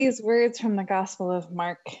These words from the Gospel of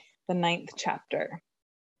Mark, the 9th chapter.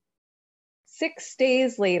 6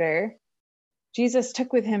 days later, Jesus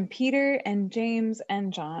took with him Peter and James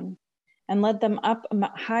and John and led them up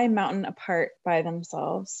a high mountain apart by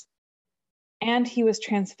themselves. And he was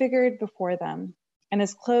transfigured before them, and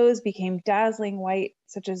his clothes became dazzling white,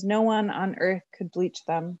 such as no one on earth could bleach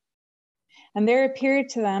them. And there appeared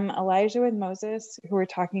to them Elijah and Moses, who were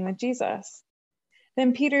talking with Jesus.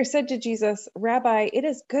 Then Peter said to Jesus, "Rabbi, it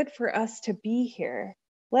is good for us to be here.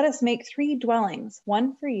 Let us make 3 dwellings,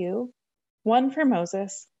 one for you, one for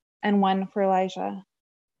Moses, and one for Elijah."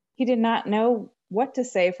 He did not know what to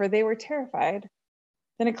say, for they were terrified.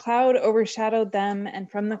 Then a cloud overshadowed them, and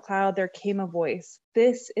from the cloud there came a voice,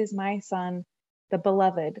 "This is my son, the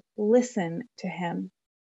beloved. Listen to him."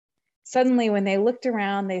 Suddenly, when they looked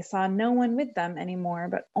around, they saw no one with them anymore,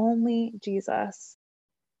 but only Jesus.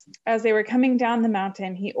 As they were coming down the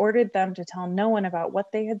mountain, he ordered them to tell no one about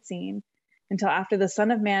what they had seen until after the Son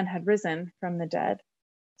of Man had risen from the dead.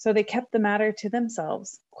 So they kept the matter to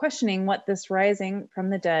themselves, questioning what this rising from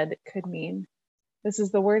the dead could mean. This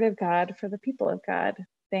is the word of God for the people of God.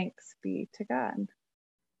 Thanks be to God.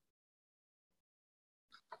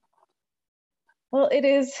 Well, it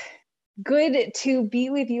is good to be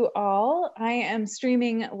with you all. I am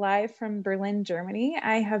streaming live from Berlin, Germany.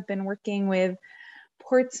 I have been working with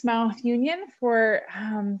Portsmouth Union for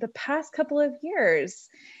the past couple of years.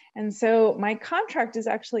 And so my contract is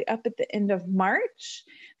actually up at the end of March.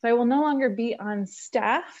 So I will no longer be on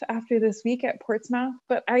staff after this week at Portsmouth,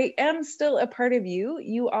 but I am still a part of you.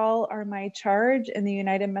 You all are my charge in the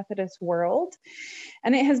United Methodist world.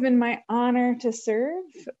 And it has been my honor to serve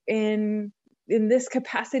in this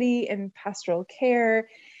capacity in pastoral care,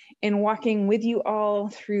 in walking with you all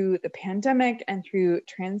through the pandemic and through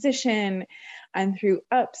transition and through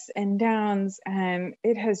ups and downs. And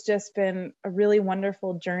it has just been a really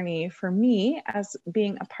wonderful journey for me as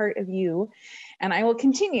being a part of you. And I will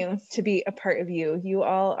continue to be a part of you. You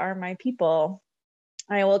all are my people.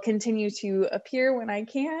 I will continue to appear when I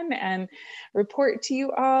can and report to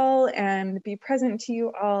you all and be present to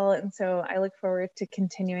you all. And so I look forward to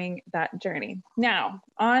continuing that journey. Now,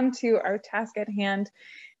 on to our task at hand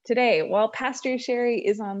today. While Pastor Sherry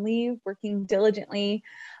is on leave, working diligently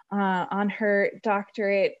on her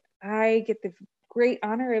doctorate, I get the great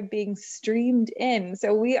honor of being streamed in.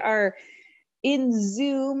 So we are in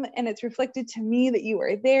Zoom, and it's reflected to me that you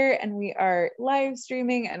are there, and we are live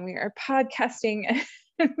streaming, and we are podcasting,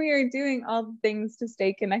 and we are doing all the things to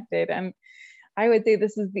stay connected. And I would say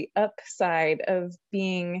this is the upside of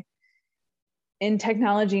being in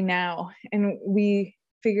technology now, and we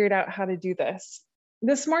figured out how to do this.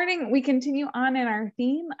 This morning, we continue on in our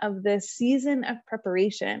theme of the season of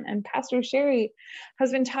preparation, and Pastor Sherry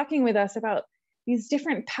has been talking with us about these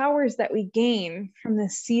different powers that we gain from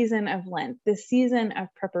this season of Lent, this season of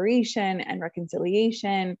preparation and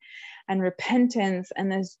reconciliation and repentance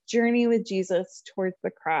and this journey with Jesus towards the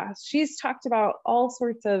cross. She's talked about all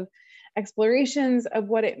sorts of explorations of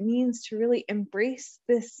what it means to really embrace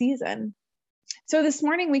this season. So this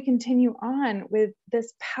morning, we continue on with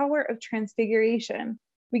this power of transfiguration.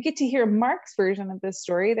 We get to hear Mark's version of this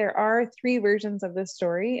story. There are 3 versions of this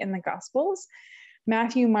story in the Gospels.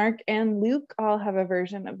 Matthew, Mark, and Luke all have a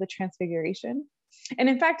version of the transfiguration. And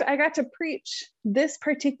in fact, I got to preach this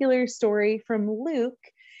particular story from Luke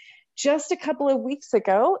just a couple of weeks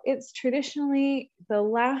ago. It's traditionally the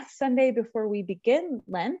last Sunday before we begin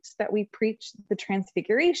Lent that we preach the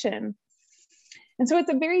transfiguration. And so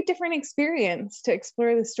it's a very different experience to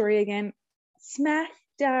explore the story again, smack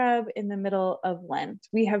dab in the middle of Lent.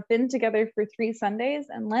 We have been together for 3 Sundays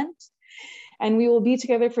in Lent, and we will be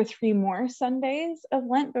together for 3 more Sundays of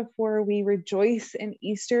Lent before we rejoice in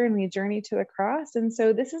Easter and we journey to the cross. And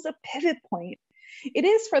so this is a pivot point. It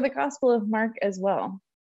is for the Gospel of Mark as well.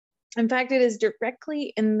 In fact, it is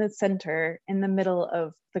directly in the center, in the middle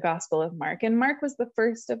of the Gospel of Mark. And Mark was the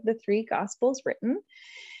first of the 3 Gospels written.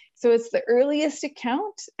 So it's the earliest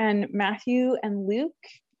account, and Matthew and Luke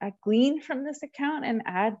glean from this account and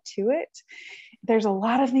add to it. There's a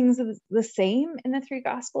lot of things the same in the 3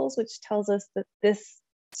 Gospels, which tells us that this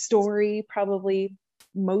story probably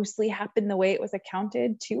mostly happened the way it was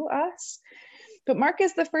accounted to us. But Mark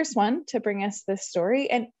is the first one to bring us this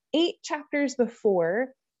story, and 8 chapters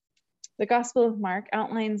before, the Gospel of Mark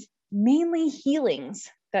outlines mainly healings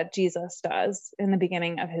that Jesus does in the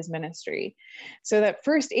beginning of his ministry. So that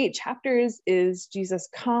first 8 chapters is Jesus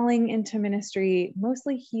calling into ministry,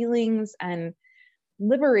 mostly healings and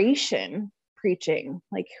liberation preaching,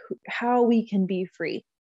 like how we can be free.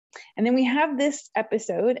 And then we have this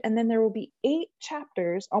episode, and then there will be 8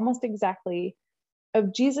 chapters, almost exactly,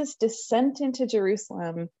 of Jesus' descent into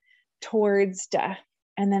Jerusalem towards death,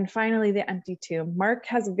 and then finally the empty tomb. Mark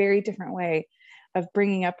has a very different way of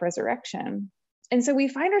bringing up resurrection. And so we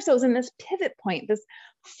find ourselves in this pivot point, this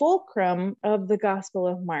fulcrum of the Gospel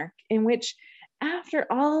of Mark, in which after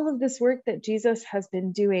all of this work that Jesus has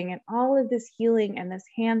been doing and all of this healing and this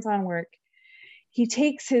hands-on work, he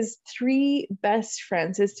takes his three best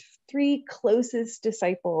friends, his three closest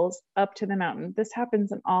disciples up to the mountain. This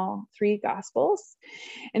happens in all three Gospels.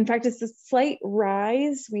 In fact, it's a slight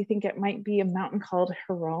rise. We think it might be a mountain called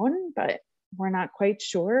Hermon, but we're not quite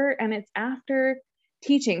sure. And it's after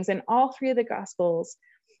teachings in all three of the Gospels.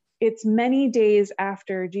 It's many days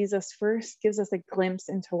after Jesus first gives us a glimpse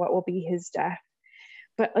into what will be his death.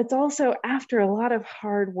 But it's also after a lot of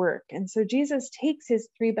hard work. And so Jesus takes his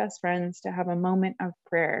three best friends to have a moment of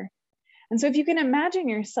prayer. And so if you can imagine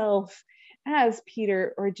yourself as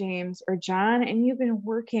Peter or James or John, and you've been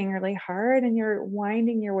working really hard and you're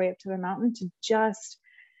winding your way up to the mountain to just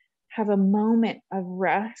have a moment of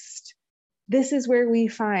rest, this is where we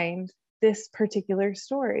find this particular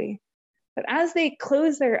story. But as they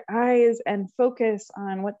close their eyes and focus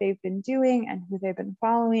on what they've been doing and who they've been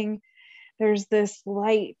following, there's this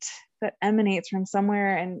light that emanates from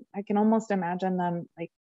somewhere. And I can almost imagine them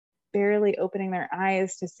like barely opening their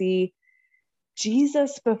eyes to see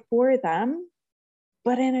Jesus before them,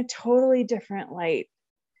 but in a totally different light.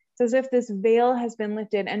 It's as if this veil has been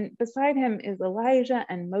lifted, and beside him is Elijah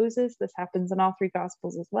and Moses. This happens in all three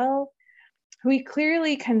Gospels as well, who we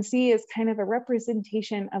clearly can see as kind of a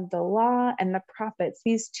representation of the law and the prophets,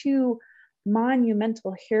 these two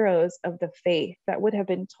monumental heroes of the faith that would have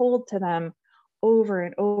been told to them over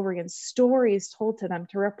and over again, stories told to them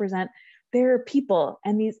to represent their people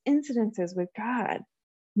and these incidences with God.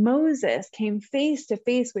 Moses came face to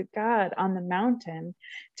face with God on the mountain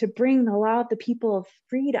to bring the law of the people of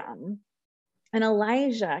freedom. And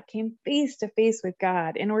Elijah came face to face with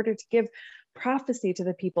God in order to give prophecy to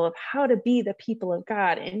the people of how to be the people of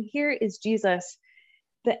God. And here is Jesus,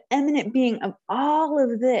 the eminent being of all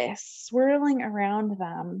of this, swirling around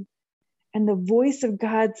them. And the voice of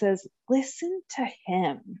God says, listen to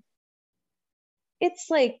him. It's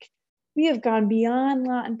like we have gone beyond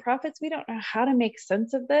law and prophets. We don't know how to make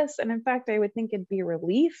sense of this. And in fact, I would think it'd be a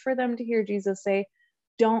relief for them to hear Jesus say,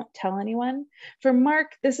 don't tell anyone. For Mark,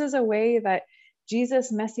 this is a way that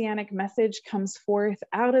Jesus' messianic message comes forth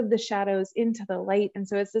out of the shadows into the light. And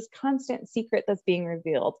so it's this constant secret that's being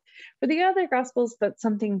revealed. For the other Gospels, that's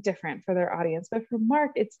something different for their audience. But for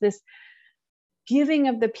Mark, it's this giving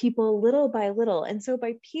of the people little by little. And so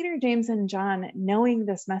by Peter, James, and John knowing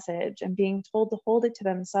this message and being told to hold it to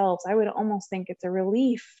themselves, I would almost think it's a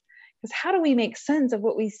relief. Because how do we make sense of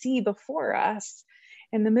what we see before us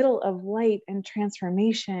in the middle of light and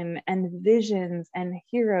transformation and visions and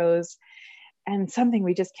heroes and something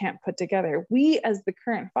we just can't put together? We, as the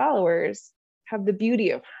current followers, have the beauty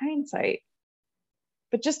of hindsight.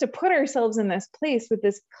 But just to put ourselves in this place with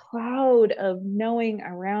this cloud of knowing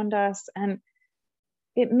around us, and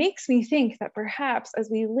it makes me think that perhaps as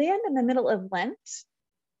we land in the middle of Lent,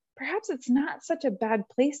 perhaps it's not such a bad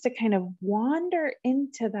place to kind of wander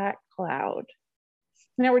into that cloud.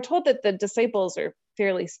 Now, we're told that the disciples are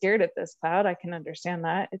fairly scared at this cloud. I can understand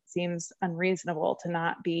that. It seems unreasonable to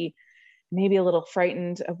not be maybe a little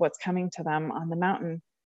frightened of what's coming to them on the mountain.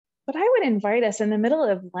 But I would invite us in the middle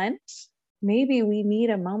of Lent, maybe we need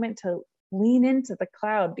a moment to lean into the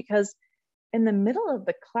cloud, because in the middle of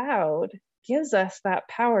the cloud gives us that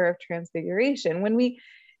power of transfiguration. When we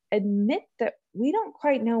admit that we don't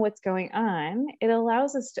quite know what's going on, it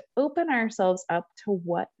allows us to open ourselves up to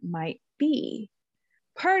what might be.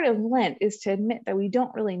 Part of Lent is to admit that we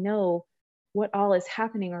don't really know what all is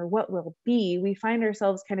happening or what will be. We find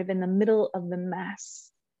ourselves kind of in the middle of the mess.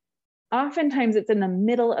 Oftentimes it's in the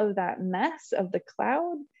middle of that mess of the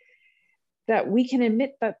cloud that we can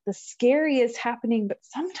admit that the scary is happening, but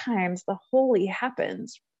sometimes the holy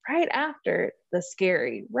happens right after the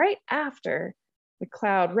scary, right after the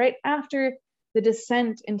cloud, right after the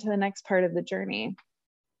descent into the next part of the journey.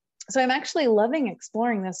 So I'm actually loving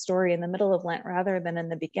exploring this story in the middle of Lent rather than in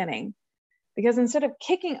the beginning, because instead of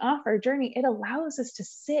kicking off our journey, it allows us to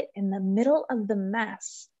sit in the middle of the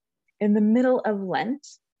mess, in the middle of Lent,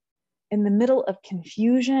 in the middle of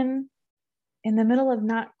confusion, in the middle of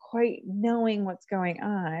not quite knowing what's going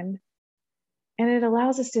on. And it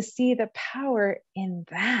allows us to see the power in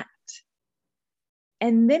that.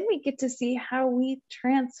 And then we get to see how we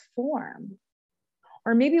transform.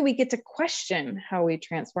 Or maybe we get to question how we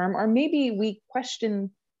transform, or maybe we question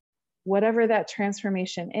whatever that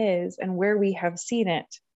transformation is and where we have seen it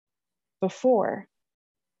before.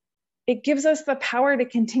 it gives us the power to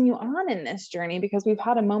continue on in this journey because we've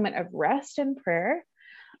had a moment of rest and prayer,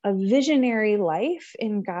 a visionary life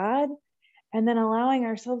in God, and then allowing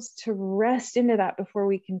ourselves to rest into that before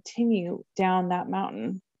we continue down that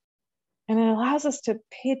mountain. And it allows us to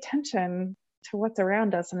pay attention to what's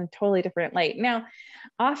around us in a totally different light. Now,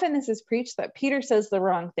 often this is preached that Peter says the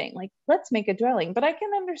wrong thing, like, let's make a dwelling, but I can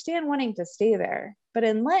understand wanting to stay there. But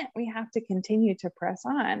in Lent, we have to continue to press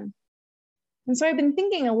on. And so I've been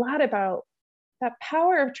thinking a lot about that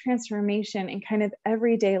power of transformation in kind of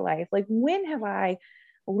everyday life. Like, when have I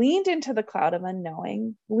leaned into the cloud of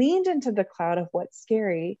unknowing, leaned into the cloud of what's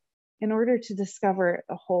scary in order to discover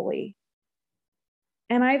the holy?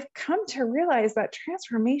 And I've come to realize that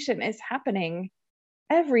transformation is happening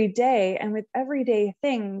every day and with everyday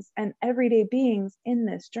things and everyday beings in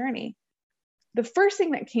this journey. The first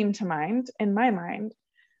thing that came to mind in my mind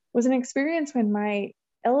was an experience when my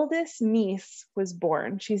eldest niece was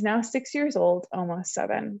born. She's now 6 years old, almost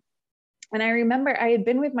 7. And I remember I had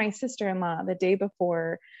been with my sister-in-law the day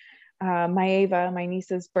before Maeva, my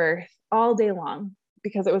niece's birth, all day long,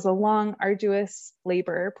 because it was a long, arduous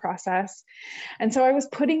labor process. And so I was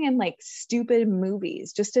putting in like stupid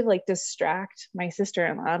movies just to like distract my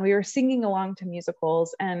sister-in-law. And we were singing along to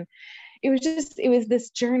musicals, and it was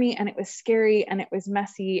this journey, and it was scary and it was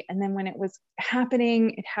messy. And then when it was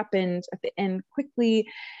happening, it happened at the end quickly.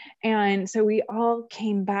 And so we all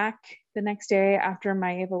came back the next day after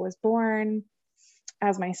Maeva was born,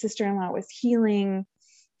 as my sister-in-law was healing.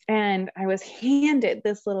 And I was handed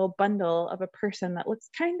this little bundle of a person that looks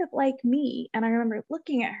kind of like me. And I remember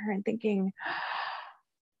looking at her and thinking,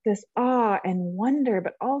 this awe and wonder,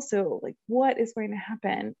 but also like, what is going to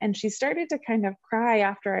happen? And she started to kind of cry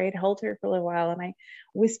after I had held her for a little while. And I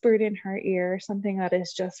whispered in her ear something that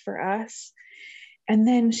is just for us. And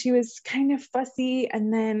then she was kind of fussy.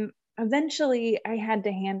 And then eventually I had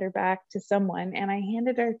to hand her back to someone, and I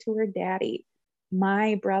handed her to her daddy,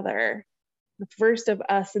 my brother, the first of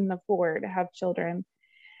us in the 4 to have children.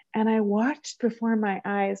 And I watched before my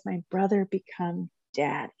eyes my brother become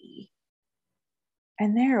daddy.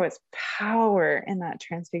 And there was power in that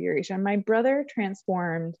transfiguration. My brother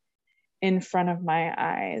transformed in front of my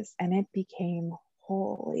eyes, and it became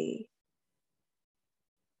holy.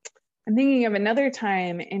 I'm thinking of another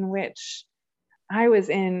time in which I was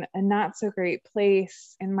in a not so great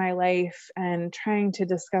place in my life and trying to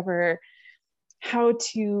discover how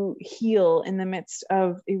to heal in the midst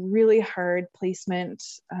of a really hard placement,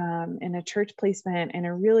 in a church placement, in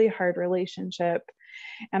a really hard relationship.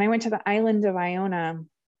 And I went to the island of Iona,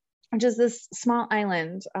 which is this small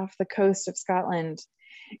island off the coast of Scotland.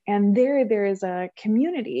 And there is a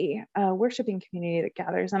community, a worshiping community that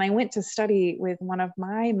gathers. And I went to study with one of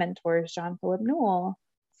my mentors, John Philip Newell.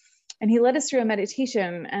 And he led us through a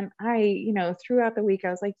meditation. And I, throughout the week, I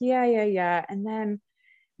was like, yeah. And then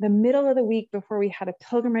the middle of the week before we had a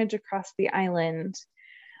pilgrimage across the island,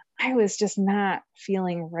 I was just not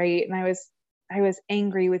feeling right. And I was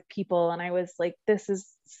angry with people, and I was like,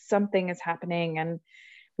 something is happening. And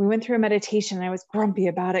we went through a meditation, and I was grumpy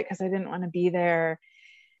about it because I didn't want to be there.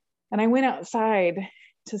 And I went outside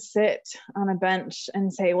to sit on a bench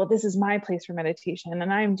and say, well, this is my place for meditation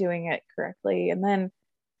and I'm doing it correctly. And then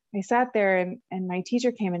I sat there, and my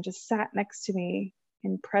teacher came and just sat next to me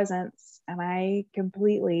in presence, and I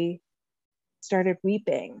completely started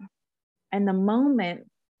weeping. And the moment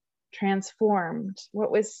transformed.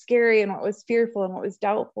 What was scary and what was fearful and what was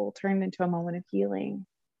doubtful turned into a moment of healing.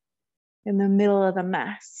 In the middle of the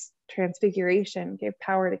mess, transfiguration gave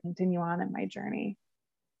power to continue on in my journey.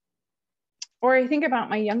 Or I think about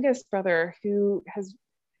my youngest brother, who has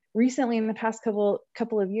recently, in the past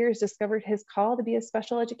couple of years, discovered his call to be a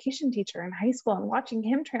special education teacher in high school, and watching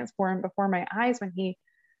him transform before my eyes when he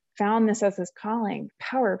found this as his calling.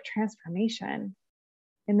 Power of transformation.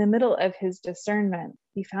 In the middle of his discernment,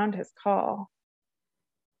 he found his call,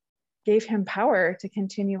 gave him power to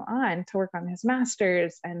continue on to work on his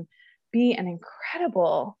master's and be an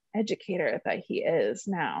incredible educator that he is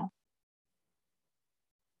now.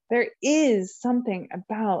 There is something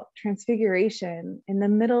about transfiguration in the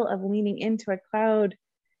middle of leaning into a cloud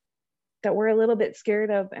that we're a little bit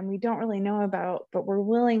scared of and we don't really know about, but we're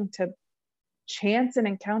willing to chance an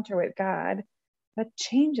encounter with God that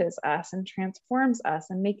changes us and transforms us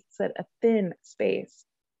and makes it a thin space.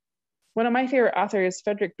 One of my favorite authors,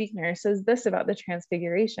 Frederick Buechner, says this about the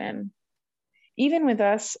transfiguration. Even with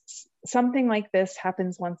us, something like this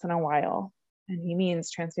happens once in a while, and he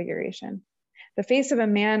means transfiguration. The face of a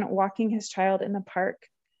man walking his child in the park,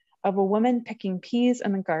 of a woman picking peas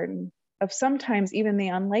in the garden, of sometimes even the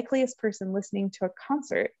unlikeliest person listening to a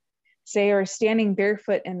concert, say, or standing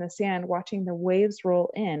barefoot in the sand watching the waves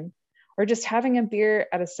roll in, or just having a beer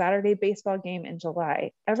at a Saturday baseball game in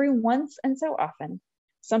July. Every once and so often,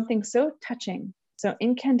 something so touching, so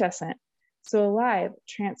incandescent, so alive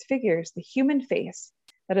transfigures the human face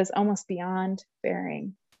that is almost beyond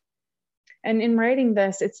bearing. And in writing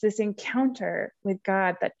this, it's this encounter with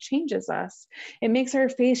God that changes us. It makes our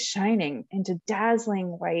face shining into dazzling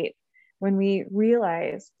white when we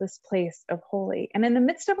realize this place of holy. And in the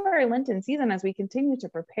midst of our Lenten season, as we continue to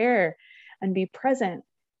prepare and be present,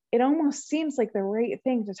 it almost seems like the right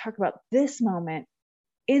thing to talk about this moment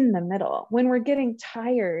in the middle, when we're getting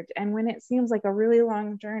tired and when it seems like a really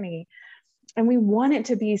long journey and we want it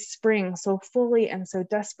to be spring so fully and so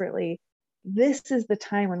desperately. This is the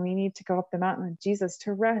time when we need to go up the mountain with Jesus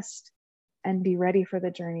to rest and be ready for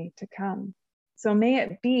the journey to come. So may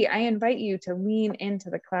it be, I invite you to lean into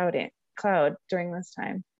the cloud during this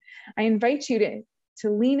time. I invite you to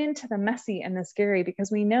lean into the messy and the scary,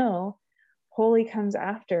 because we know holy comes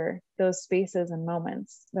after those spaces and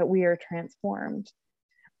moments that we are transformed.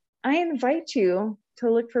 I invite you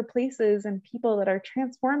to look for places and people that are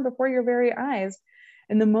transformed before your very eyes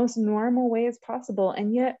in the most normal ways possible.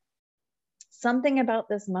 And yet something about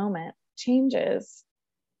this moment changes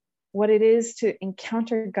what it is to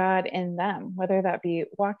encounter God in them, whether that be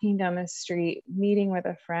walking down the street, meeting with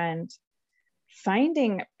a friend,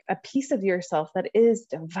 finding a piece of yourself that is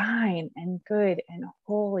divine and good and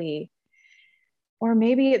holy. Or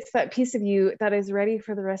maybe it's that piece of you that is ready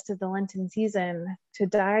for the rest of the Lenten season to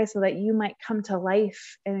die so that you might come to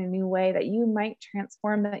life in a new way, that you might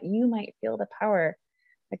transform, that you might feel the power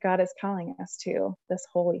that God is calling us to this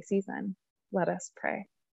holy season. Let us pray.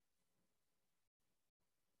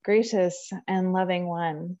 Gracious and loving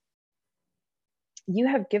one, you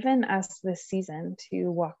have given us this season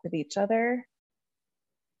to walk with each other,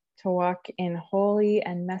 to walk in holy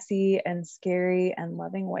and messy and scary and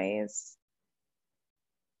loving ways.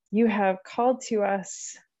 You have called to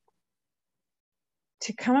us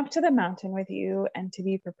to come up to the mountain with you and to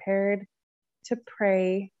be prepared to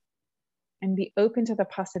pray and be open to the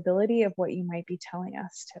possibility of what you might be telling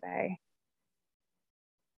us today.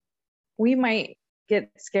 We might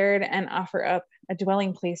get scared and offer up a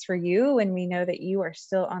dwelling place for you when we know that you are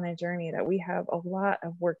still on a journey, that we have a lot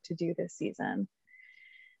of work to do this season,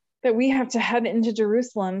 that we have to head into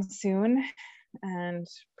Jerusalem soon and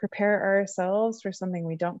prepare ourselves for something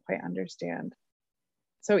we don't quite understand.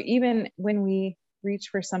 So even when we reach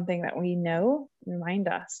for something that we know, remind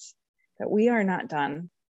us that we are not done,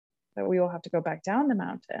 that we will have to go back down the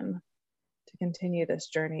mountain to continue this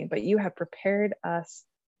journey. But you have prepared us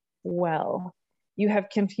well. You have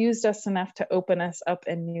confused us enough to open us up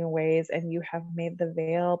in new ways, and you have made the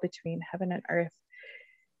veil between heaven and earth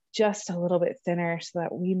just a little bit thinner so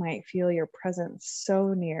that we might feel your presence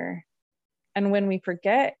so near. And when we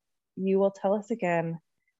forget, you will tell us again,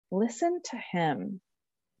 listen to him,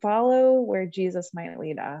 follow where Jesus might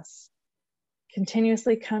lead us,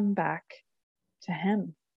 continuously come back to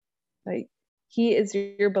him. Like, he is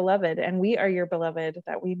your beloved and we are your beloved,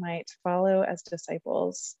 that we might follow as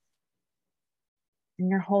disciples. In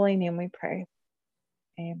your holy name we pray.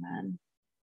 Amen.